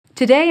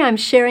Today I'm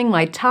sharing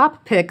my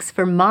top picks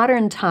for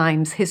modern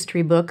times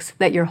history books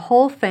that your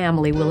whole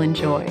family will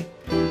enjoy.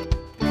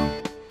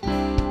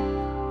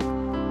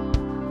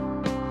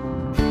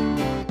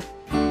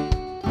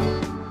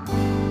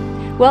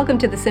 Welcome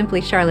to the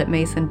Simply Charlotte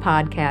Mason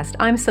podcast.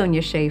 I'm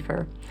Sonia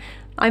Schaefer.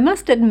 I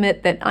must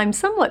admit that I'm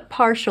somewhat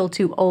partial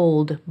to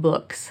old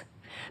books.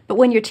 But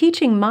when you're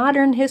teaching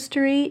modern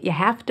history, you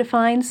have to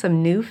find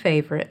some new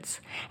favorites.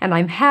 And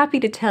I'm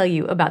happy to tell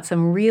you about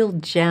some real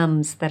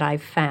gems that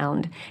I've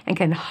found and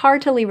can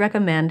heartily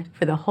recommend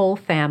for the whole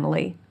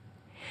family.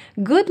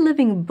 Good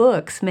living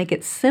books make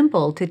it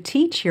simple to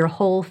teach your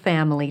whole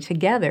family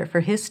together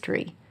for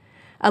history.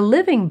 A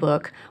living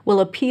book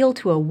will appeal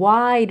to a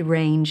wide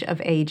range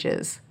of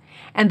ages.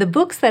 And the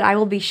books that I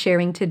will be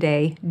sharing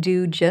today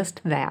do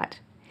just that.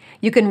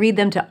 You can read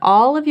them to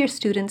all of your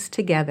students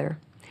together.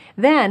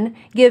 Then,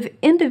 give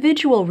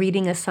individual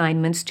reading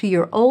assignments to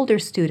your older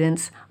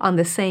students on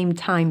the same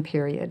time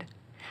period.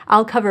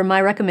 I'll cover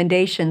my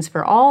recommendations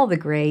for all the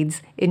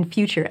grades in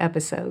future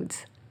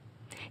episodes.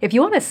 If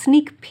you want a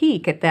sneak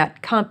peek at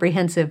that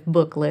comprehensive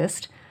book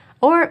list,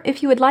 or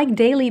if you would like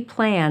daily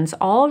plans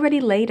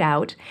already laid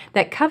out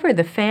that cover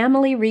the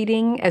family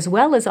reading as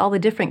well as all the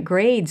different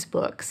grades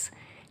books,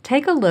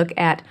 take a look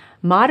at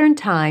Modern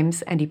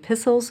Times and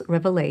Epistles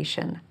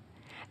Revelation.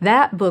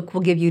 That book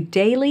will give you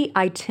daily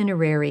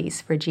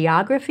itineraries for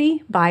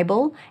geography,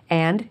 Bible,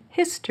 and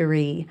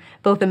history,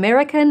 both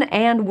American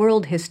and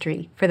world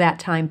history for that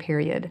time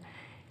period.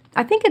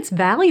 I think it's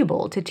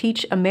valuable to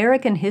teach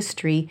American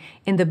history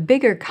in the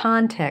bigger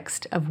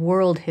context of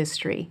world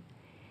history.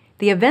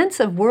 The events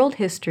of world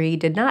history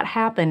did not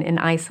happen in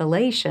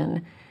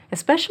isolation.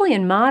 Especially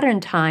in modern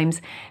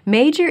times,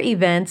 major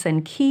events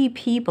and key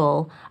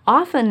people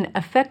often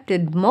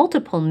affected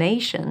multiple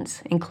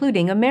nations,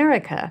 including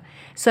America.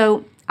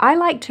 So I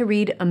like to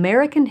read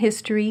American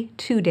history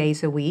 2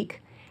 days a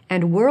week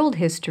and world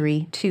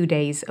history 2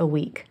 days a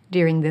week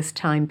during this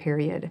time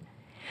period.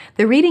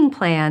 The reading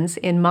plans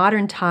in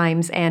Modern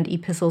Times and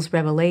Epistles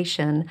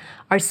Revelation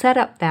are set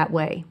up that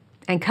way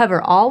and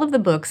cover all of the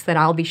books that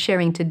I'll be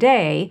sharing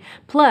today,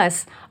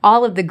 plus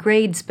all of the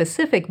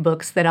grade-specific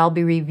books that I'll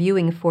be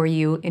reviewing for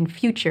you in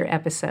future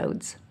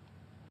episodes.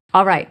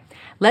 All right,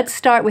 let's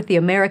start with the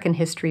American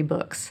history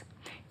books.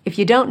 If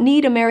you don't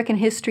need American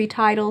history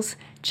titles,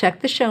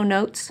 check the show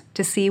notes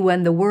to see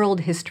when the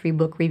world history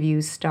book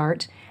reviews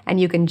start,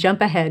 and you can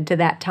jump ahead to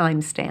that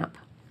timestamp.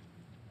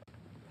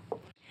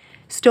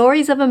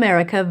 Stories of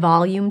America,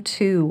 Volume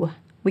 2.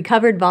 We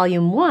covered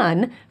Volume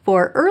 1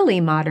 for early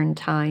modern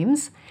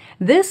times.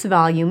 This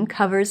volume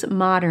covers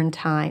modern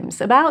times,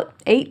 about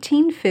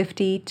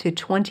 1850 to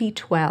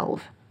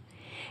 2012.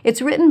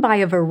 It's written by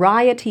a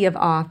variety of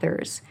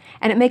authors,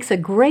 and it makes a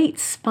great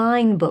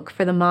spine book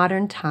for the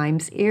modern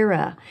times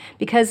era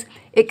because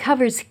it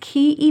covers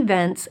key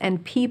events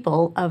and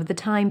people of the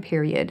time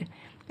period.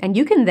 And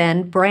you can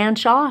then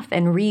branch off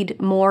and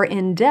read more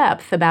in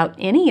depth about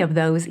any of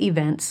those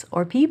events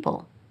or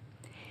people.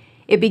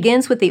 It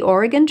begins with the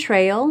Oregon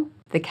Trail,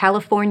 the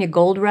California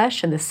Gold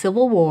Rush and the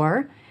Civil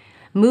War,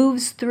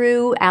 moves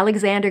through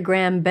Alexander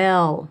Graham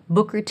Bell,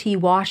 Booker T.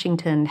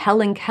 Washington,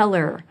 Helen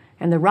Keller,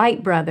 and the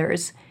Wright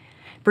brothers,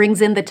 brings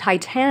in the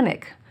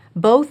Titanic,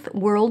 both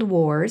world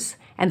wars,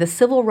 and the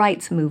civil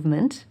rights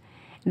movement,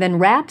 then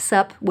wraps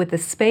up with the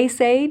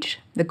space age,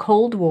 the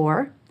Cold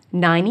War,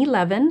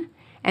 9/11,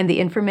 and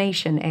the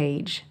information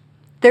age.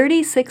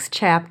 36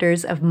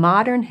 chapters of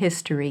modern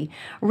history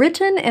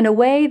written in a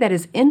way that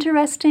is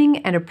interesting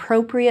and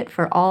appropriate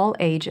for all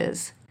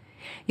ages.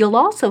 You'll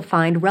also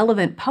find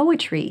relevant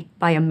poetry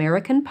by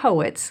American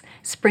poets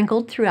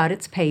sprinkled throughout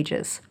its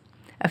pages.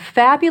 A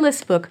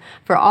fabulous book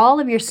for all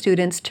of your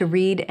students to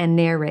read and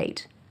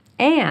narrate.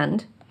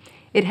 And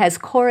it has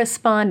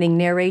corresponding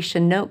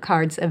narration note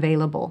cards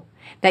available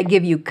that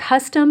give you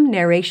custom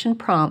narration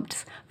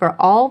prompts for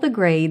all the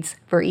grades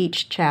for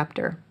each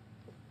chapter.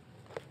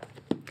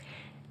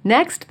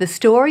 Next, The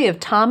Story of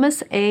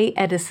Thomas A.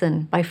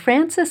 Edison by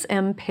Francis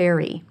M.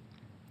 Perry.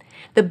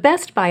 The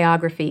best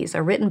biographies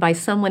are written by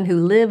someone who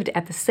lived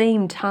at the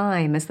same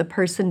time as the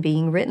person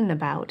being written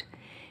about.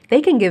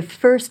 They can give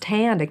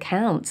first-hand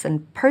accounts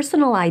and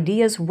personal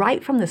ideas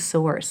right from the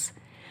source.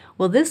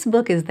 Well, this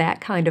book is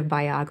that kind of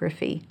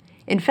biography.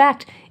 In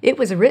fact, it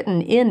was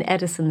written in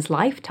Edison's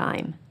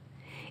lifetime.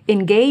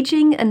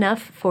 Engaging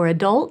enough for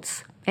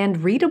adults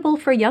and readable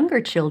for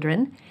younger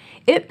children,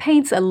 it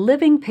paints a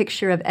living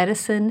picture of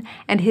Edison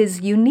and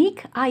his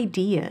unique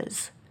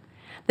ideas.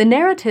 The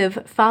narrative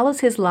follows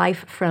his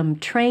life from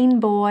train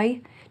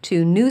boy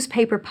to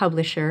newspaper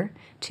publisher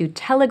to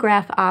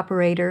telegraph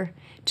operator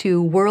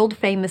to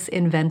world-famous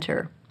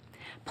inventor.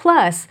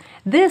 Plus,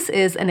 this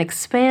is an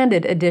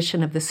expanded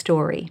edition of the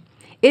story.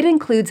 It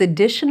includes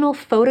additional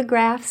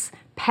photographs,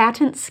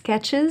 patent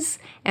sketches,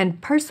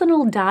 and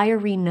personal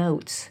diary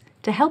notes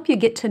to help you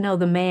get to know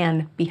the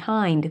man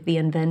behind the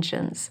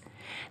inventions.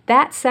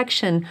 That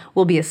section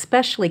will be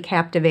especially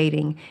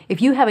captivating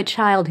if you have a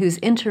child who's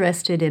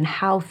interested in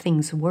how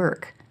things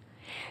work.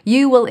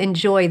 You will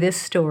enjoy this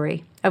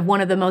story of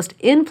one of the most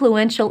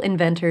influential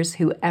inventors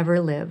who ever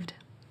lived.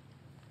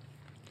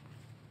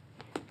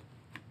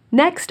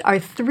 Next are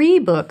 3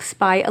 books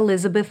by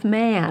Elizabeth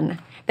Mann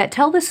that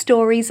tell the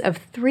stories of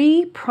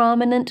 3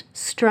 prominent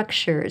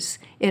structures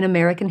in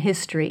American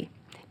history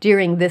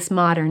during this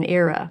modern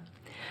era: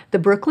 the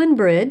Brooklyn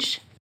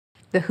Bridge,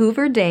 the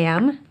Hoover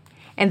Dam,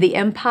 and the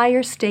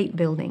Empire State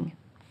Building.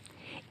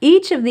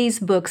 Each of these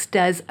books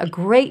does a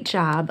great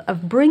job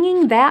of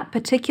bringing that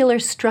particular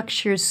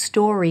structure's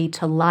story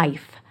to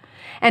life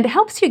and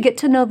helps you get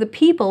to know the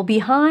people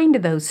behind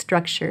those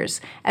structures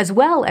as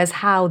well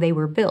as how they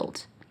were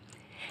built.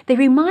 They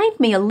remind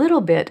me a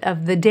little bit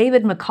of the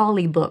David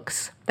Macaulay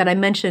books that I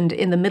mentioned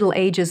in the Middle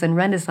Ages and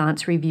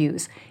Renaissance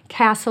reviews,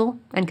 Castle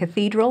and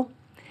Cathedral.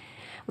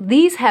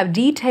 These have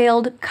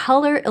detailed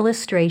color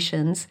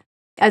illustrations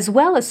as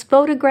well as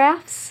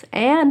photographs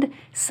and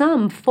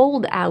some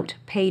fold-out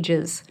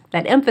pages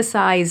that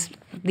emphasize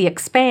the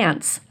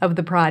expanse of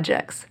the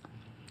projects.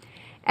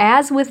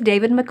 As with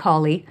David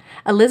Macaulay,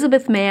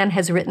 Elizabeth Mann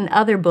has written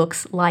other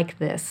books like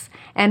this,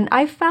 and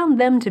I've found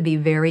them to be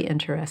very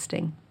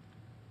interesting.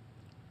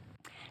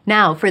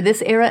 Now, for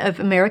this era of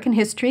American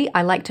history,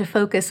 I like to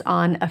focus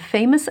on a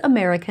famous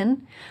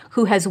American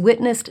who has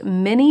witnessed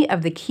many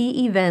of the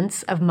key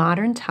events of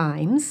modern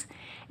times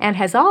and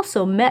has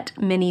also met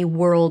many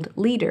world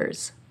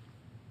leaders,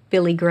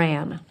 Billy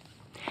Graham.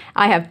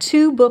 I have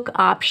 2 book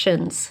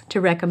options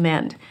to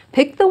recommend.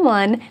 Pick the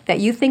one that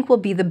you think will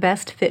be the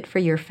best fit for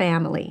your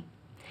family.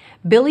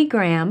 Billy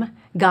Graham,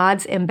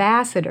 God's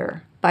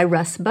Ambassador by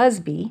Russ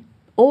Busby,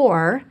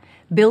 or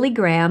Billy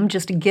Graham,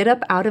 Just Get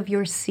Up Out of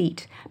Your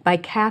Seat by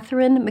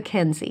Catherine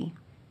McKenzie.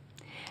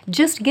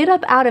 Just Get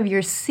Up Out of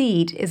Your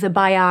Seat is a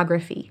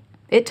biography.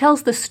 It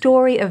tells the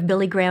story of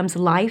Billy Graham's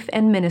life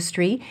and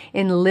ministry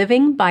in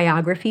living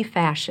biography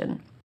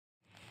fashion.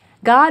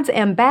 God's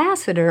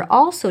Ambassador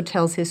also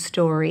tells his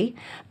story,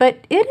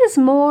 but it is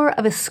more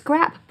of a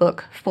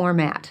scrapbook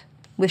format,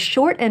 with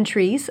short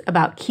entries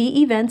about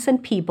key events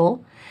and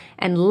people,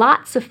 and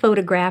lots of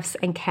photographs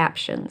and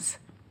captions.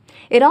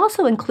 It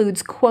also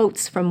includes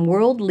quotes from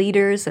world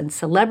leaders and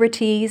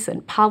celebrities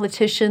and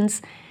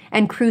politicians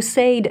and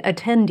crusade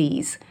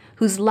attendees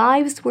whose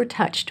lives were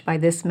touched by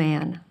this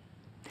man.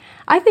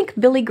 I think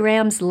Billy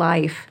Graham's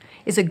life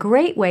is a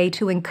great way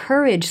to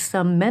encourage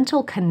some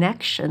mental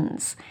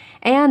connections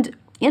and,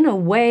 in a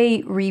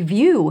way,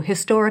 review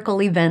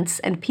historical events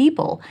and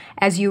people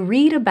as you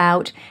read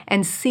about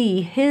and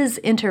see his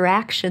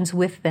interactions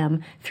with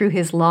them through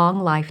his long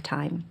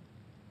lifetime.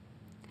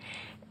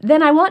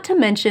 Then I want to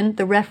mention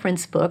the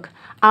reference book,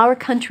 Our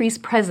Country's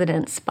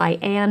Presidents by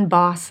Ann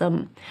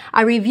Bossum.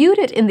 I reviewed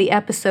it in the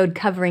episode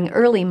covering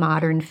early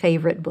modern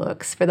favorite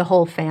books for the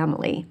whole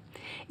family.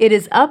 It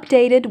is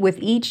updated with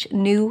each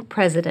new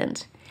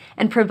president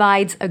and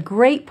provides a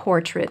great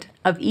portrait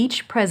of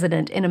each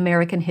president in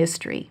American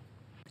history.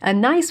 A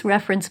nice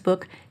reference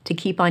book to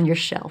keep on your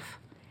shelf.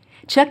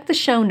 Check the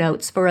show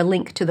notes for a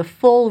link to the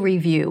full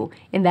review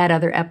in that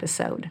other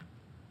episode.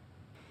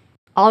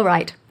 All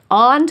right,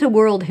 on to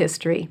world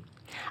history.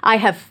 I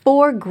have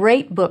 4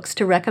 great books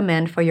to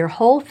recommend for your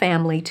whole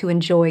family to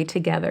enjoy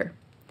together.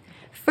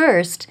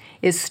 First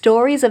is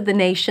Stories of the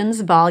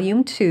Nations,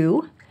 Volume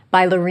 2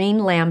 by Lorene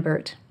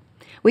Lambert.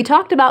 We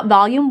talked about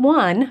Volume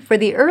 1 for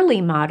the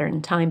early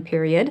modern time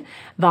period.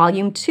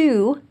 Volume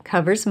 2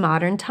 covers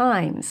modern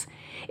times.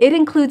 It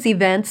includes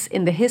events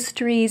in the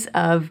histories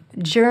of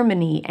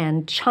Germany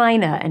and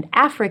China and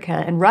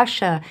Africa and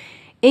Russia,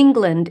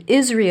 England,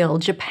 Israel,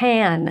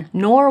 Japan,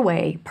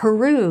 Norway,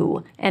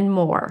 Peru, and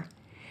more.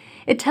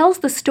 It tells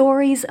the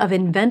stories of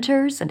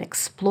inventors and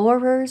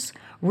explorers,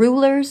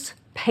 rulers,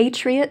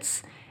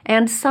 patriots,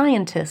 and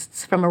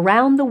scientists from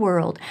around the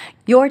world.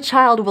 Your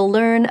child will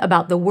learn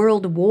about the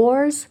world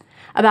wars,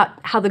 about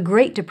how the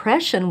Great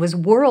Depression was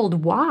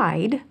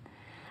worldwide,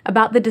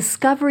 about the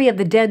discovery of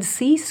the Dead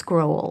Sea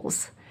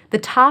Scrolls, the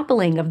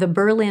toppling of the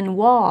Berlin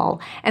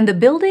Wall, and the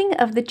building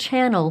of the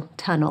Channel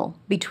Tunnel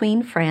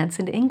between France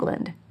and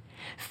England.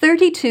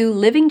 32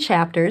 living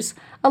chapters,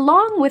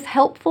 along with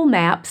helpful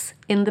maps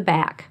in the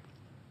back.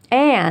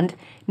 And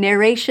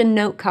narration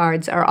note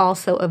cards are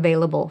also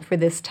available for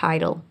this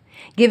title,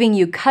 giving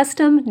you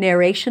custom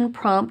narration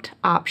prompt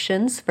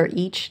options for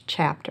each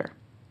chapter.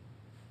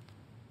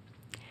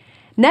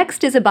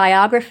 Next is a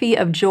biography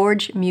of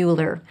George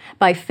Mueller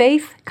by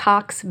Faith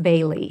Cox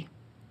Bailey.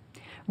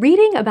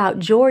 Reading about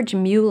George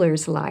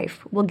Mueller's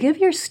life will give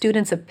your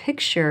students a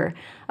picture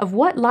of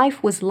what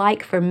life was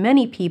like for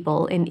many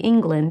people in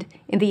England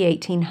in the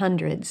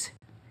 1800s.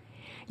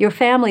 Your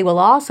family will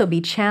also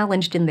be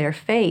challenged in their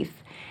faith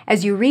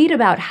as you read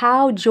about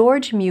how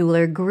George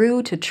Mueller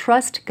grew to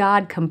trust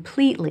God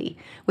completely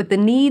with the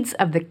needs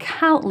of the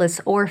countless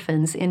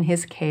orphans in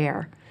his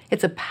care.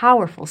 It's a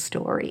powerful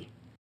story.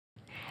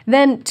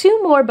 Then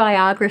 2 more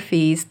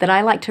biographies that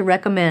I like to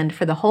recommend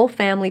for the whole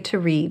family to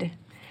read.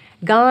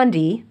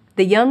 Gandhi,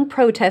 the Young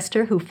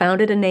Protester Who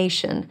Founded a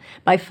Nation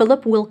by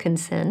Philip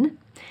Wilkinson,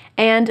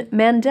 and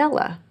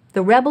Mandela,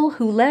 the Rebel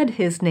Who Led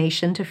His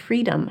Nation to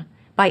Freedom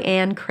by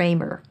Anne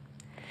Kramer.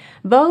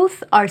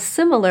 Both are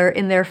similar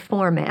in their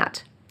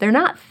format. They're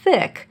not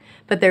thick,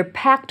 but they're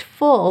packed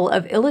full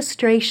of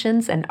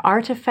illustrations and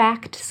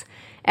artifacts,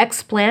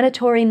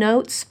 explanatory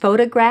notes,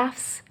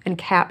 photographs, and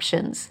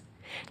captions.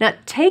 Now,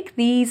 take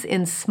these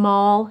in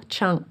small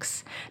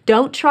chunks.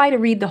 Don't try to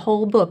read the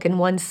whole book in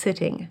one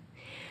sitting.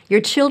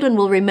 Your children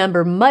will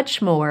remember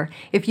much more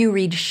if you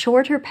read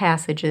shorter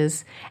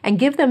passages and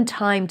give them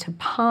time to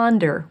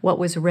ponder what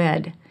was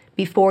read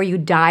before you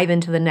dive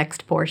into the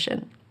next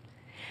portion.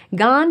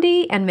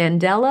 Gandhi and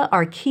Mandela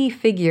are key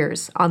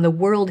figures on the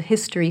world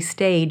history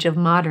stage of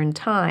modern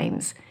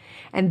times,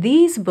 and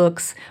these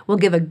books will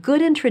give a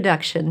good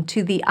introduction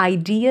to the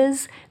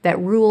ideas that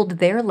ruled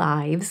their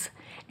lives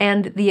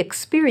and the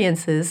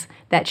experiences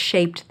that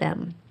shaped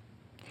them.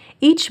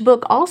 Each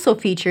book also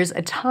features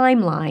a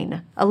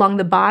timeline along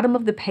the bottom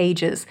of the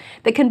pages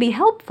that can be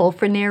helpful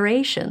for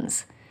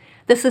narrations.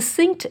 The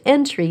succinct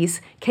entries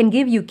can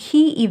give you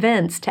key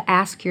events to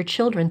ask your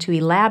children to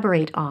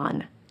elaborate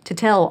on, to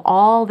tell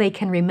all they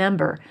can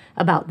remember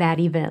about that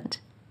event.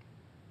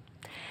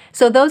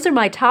 So those are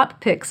my top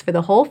picks for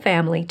the whole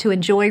family to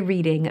enjoy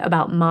reading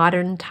about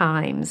modern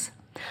times.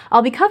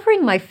 I'll be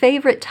covering my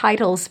favorite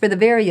titles for the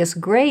various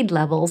grade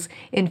levels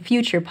in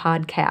future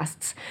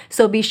podcasts,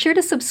 so be sure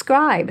to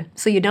subscribe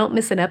so you don't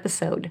miss an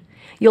episode.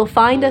 You'll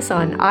find us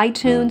on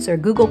iTunes or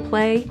Google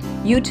Play,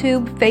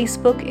 YouTube,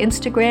 Facebook,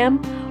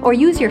 Instagram, or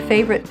use your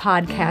favorite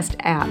podcast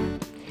app.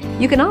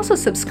 You can also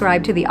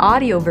subscribe to the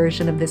audio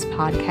version of this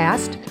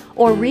podcast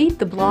or read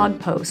the blog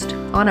post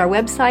on our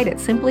website at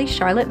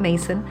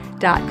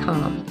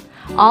simplycharlottemason.com.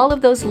 All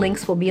of those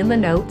links will be in the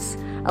notes,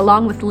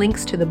 along with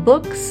links to the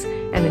books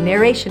and the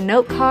narration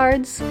note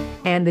cards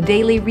and the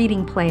daily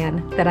reading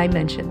plan that I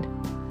mentioned.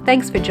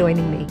 Thanks for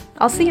joining me.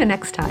 I'll see you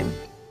next time.